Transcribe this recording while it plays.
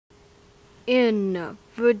In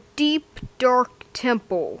the deep, dark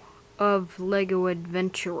temple of Lego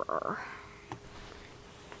Adventurer.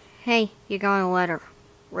 Hey, you got a letter.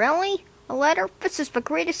 Really? A letter? This is the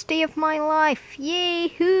greatest day of my life.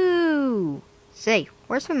 Yay-hoo! Say,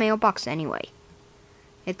 where's the mailbox anyway?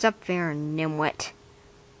 It's up there, nimwit.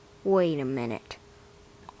 Wait a minute.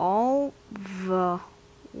 All the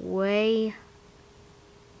way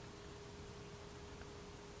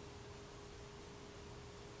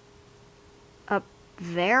up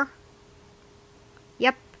there?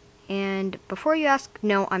 Yep. And before you ask,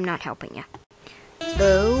 no, I'm not helping you.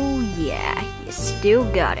 Oh yeah, you still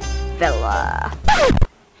got it, fella.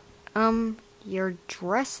 You're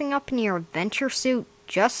dressing up in your adventure suit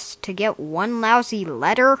just to get one lousy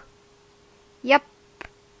letter? Yep.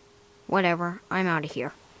 Whatever, I'm out of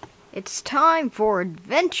here. It's time for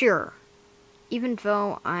adventure! Even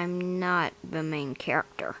though I'm not the main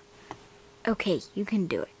character. Okay, you can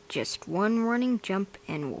do it. Just one running jump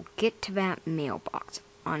and we'll get to that mailbox.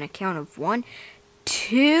 On a count of 1,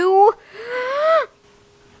 2...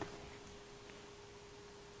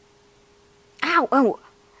 Ow! Oh!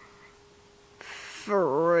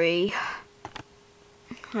 3...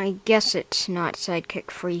 I guess it's not sidekick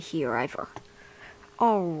free here either.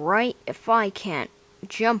 Alright, if I can't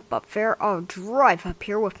jump up there, I'll drive up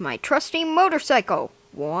here with my trusty motorcycle.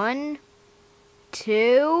 1,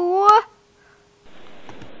 2...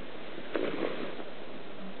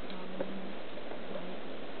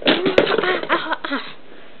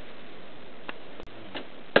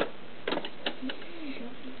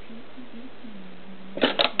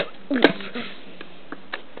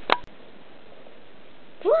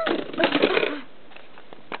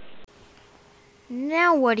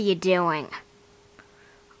 Now what are you doing?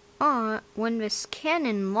 When this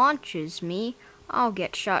cannon launches me, I'll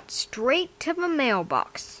get shot straight to the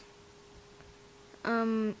mailbox.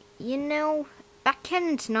 You know, that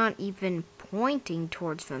cannon's not even pointing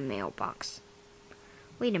towards the mailbox.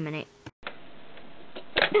 Wait a minute.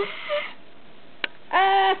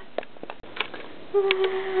 Ugh!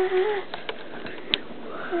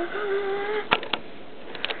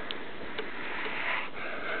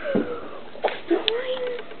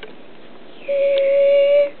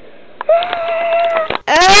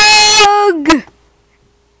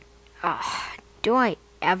 Do I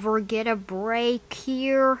ever get a break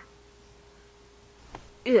here?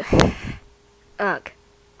 Ugh. Ugh.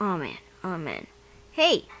 Oh man.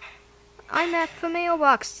 Hey! I'm at the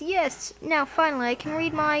mailbox. Yes! Now finally I can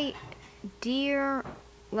read my dear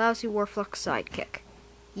lousy worthless sidekick.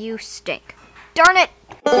 You stink. Darn it!